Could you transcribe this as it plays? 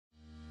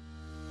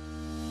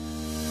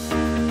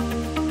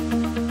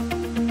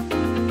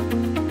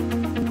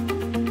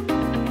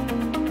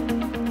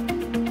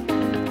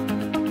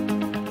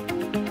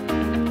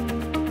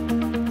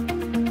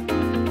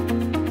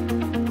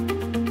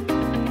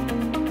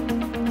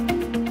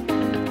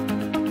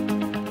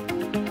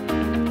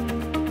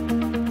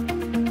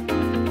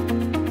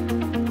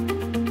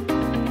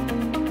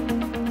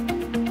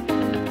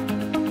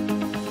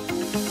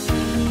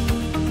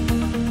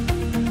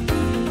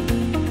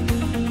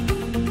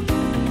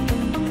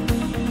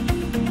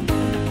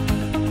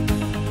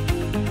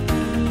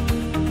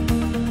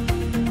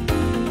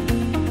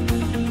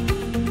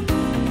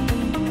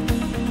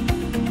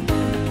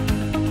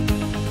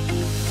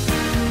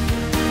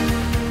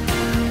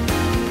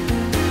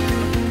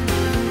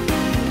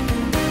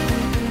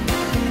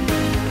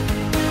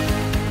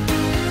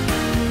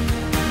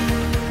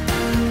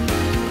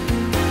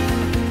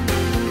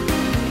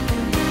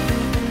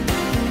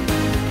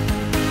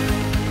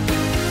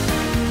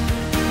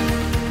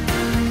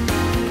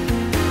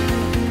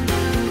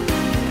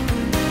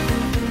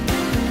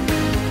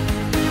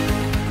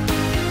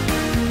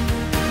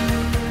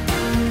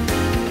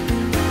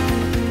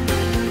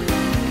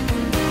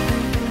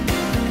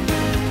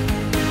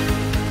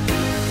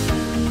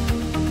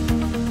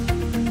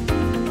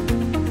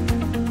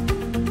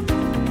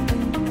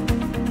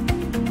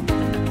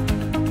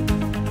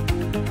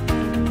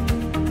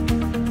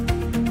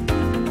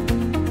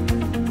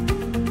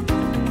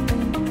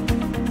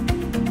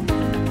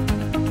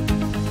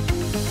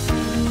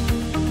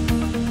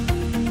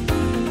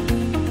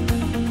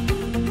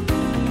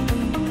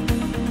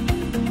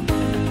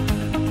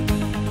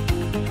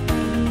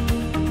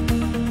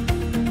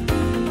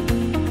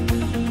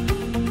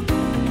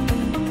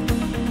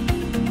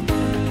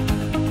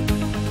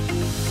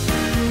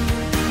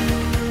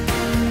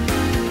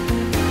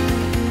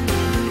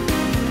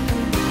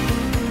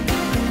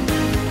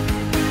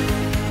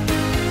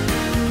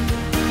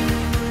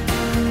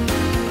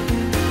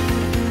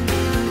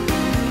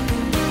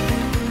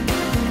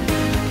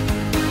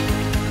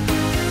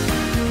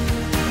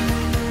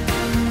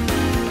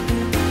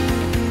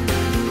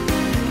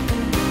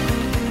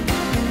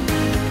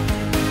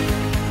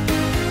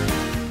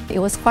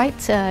was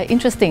quite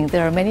interesting.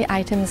 There are many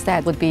items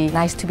that would be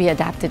nice to be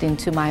adapted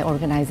into my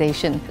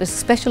organization,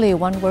 especially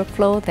one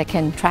workflow that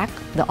can track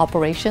the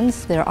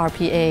operations, their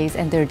RPAs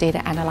and their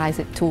data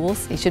analysis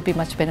tools. It should be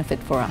much benefit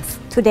for us.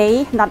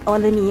 Today, not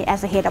only me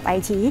as a head of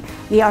IT,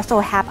 we also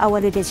have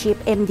our leadership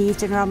MD,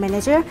 General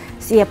Manager,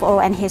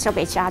 CFO and Head of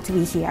HR to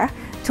be here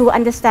to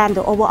understand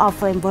the overall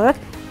framework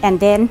and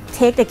then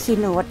take the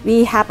keynote.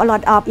 We have a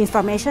lot of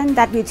information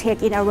that we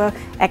take in our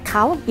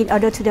account in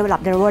order to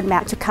develop the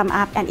roadmap to come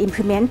up and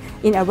implement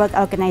in our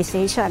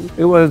organization.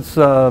 It was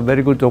a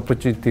very good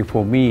opportunity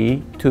for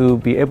me to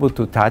be able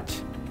to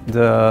touch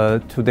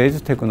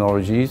today's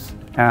technologies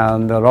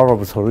and a lot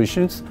of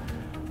solutions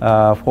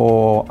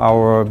for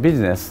our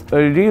business. I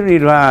really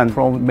learned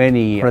from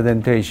many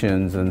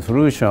presentations and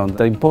solutions.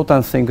 The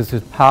important thing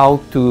is how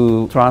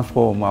to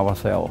transform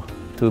ourselves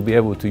to be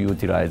able to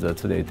utilize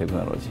today's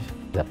technology.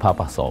 The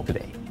purpose of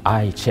today.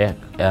 I check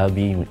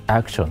ABeam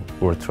action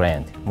or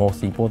trend.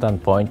 Most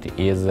important point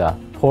is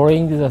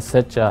following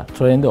such a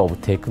trend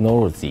of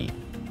technology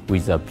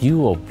with a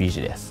view of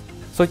business.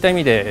 そういった意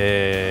味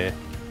で、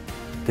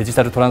デジ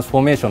タルトランスフォ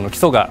ーメーションの基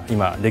礎が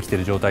今できてい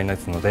る状態で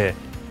すので、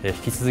引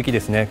き続きで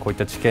すね、こういっ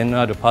た知見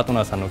のあるパート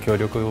ナーさんの協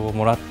力を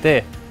もらっ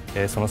て、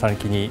その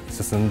先に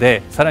進ん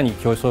で、さらに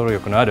競争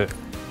力のある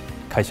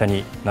会社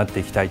になって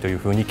いきたいという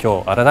ふうに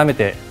今日改め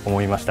て思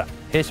いました。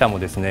弊社も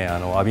ですね、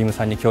ABeam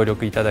さんに協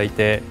力いただい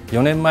て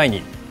4年前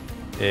に、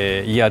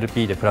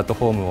ERP でプラット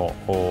フォーム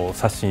を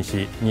刷新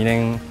し2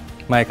年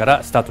前か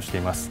らスタートして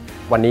います。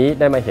วันนี้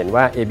ได้มาเห็น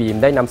ว่า ABeam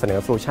ได้นำเสนอ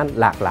โซลูชัน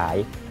หลากหลาย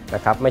น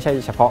ะครับไม่ใช่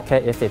เฉพาะแค่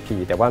SAP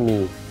แต่ว่ามี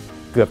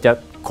เกือบจะ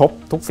ครบ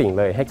ทุกสิ่ง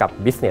เลยให้กับ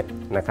Business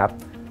นะครับ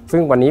ซึ่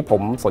งวันนี้ผ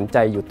มสนใจ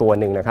อยู่ตัว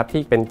หนึ่งนะครับ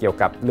ที่เป็นเกี่ยว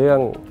กับเรื่อง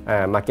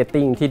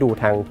Marketing ที่ดู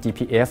ทาง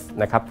GPS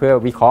นะครับเพื่อ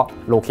วิเคราะห์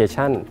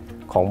Location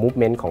ของ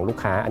movement ของลูก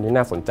ค้าอันนี้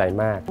น่าสนใจ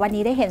มากวัน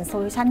นี้ได้เห็นโซ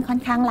ลูชันค่อน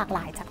ข้างหลากหล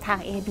ายจากทาง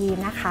ABeam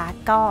นะคะ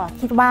ก็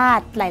คิดว่า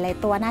หลาย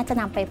ๆตัวน่าจะ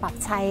นำไปปรับ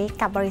ใช้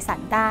กับบริษัท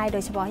ได้โด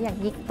ยเฉพาะอย่าง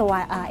ยิ่งตัว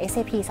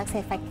SAP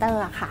Success Factor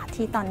ค่ะ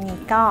ที่ตอนนี้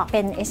ก็เ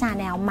ป็น HR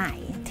แนวใหม่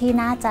ที่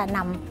น่าจะน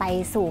ำไป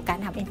สู่การ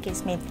ทำ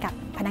engagement กับ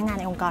พนักงาน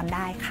ในองค์กรไ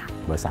ด้ค่ะ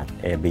บริษัท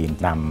ABeam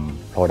น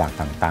ำ Product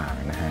ต่าง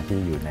ๆนะฮะที่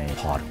อยู่ใน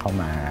พอร์ตเข้า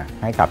มา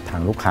ให้กับทา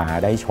งลูกค้า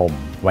ได้ชม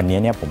วันนี้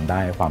เนี่ยผมไ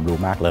ด้ความรู้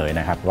มากเลย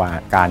นะครับว่า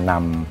การน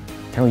ำ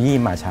เทคโนโลยี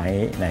มาใช้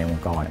ในอง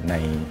ค์กรใน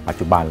ปัจ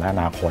จุบันและอ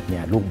นาคตเนี่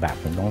ยรูปแบบ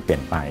มันต้องเปลี่ย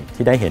นไป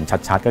ที่ได้เห็น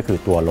ชัดๆก็คือ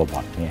ตัวโรบ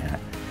อทเนี่ยฮ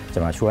ะจะ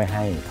มาช่วยใ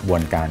ห้กระบว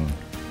นการ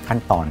ขั้น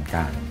ตอนก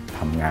าร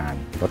ทำงาน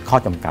ลดข้อ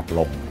จำกัดล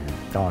ง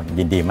ก็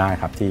ยินดีมาก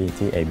ครับ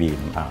ที่ ABeam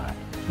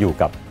อยู่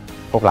กับ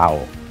พวกเรา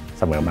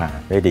เสมอมา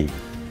ได้ดี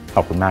ข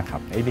อบคุณมากครั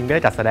บ ABeam ได้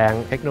จัดแสดง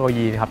เทคโนโล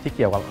ยีนะครับที่เ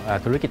กี่ยวกับ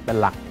ธุรกิจเป็น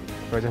หลัก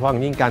โดยเฉพาะอย่า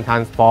งยิ่งการ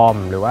transform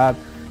หรือว่า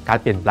การ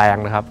เปลี่ยนแปลง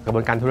นะครับกระบ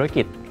วนการธุร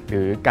กิจห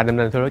รือการดำเ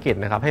นินธุรกิจ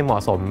นะครับให้เหมาะ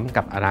สม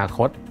กับอนาค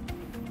ต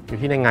อ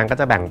ยู่ที่ในงานก็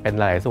จะแบ่งเป็น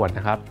หลายส่วน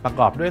นะครับประ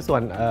กอบด้วยส่ว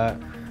น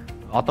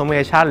ออโตเม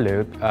ชันหรือ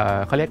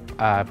เขาเรียก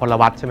พล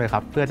วัตใช่ไหมครั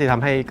บเพื่อที่ท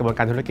ำให้กระบวนก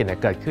ารธุรกิจ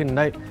เกิดขึ้นไ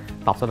ด้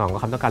ตอบสนองกับ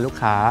ความต้องการลูก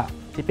ค้า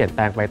ที่เปลี่ยนแป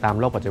ลงไปตาม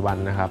โลกปัจจุบัน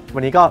นะครับวั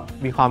นนี้ก็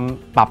มีความ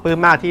ปรับปลื้ม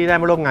มากที่ได้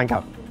มาร่วมงานกั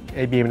บ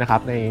ABeam นะครั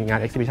บในงาน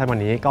Exhibition วัน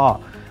นี้ก็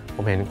ผ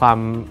มเห็นความ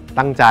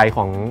ตั้งใจข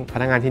องพ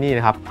นักงานที่นี่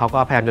นะครับเขาก็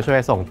พยายามจะช่วย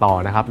ส่งต่อ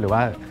นะครับหรือว่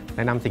าแน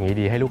ะนำสิ่ง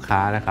ดีๆให้ลูกค้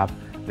านะครับ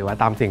หรือว่า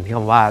ตามสิ่งที่ค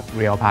ำว่า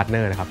Real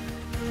Partner นะครับ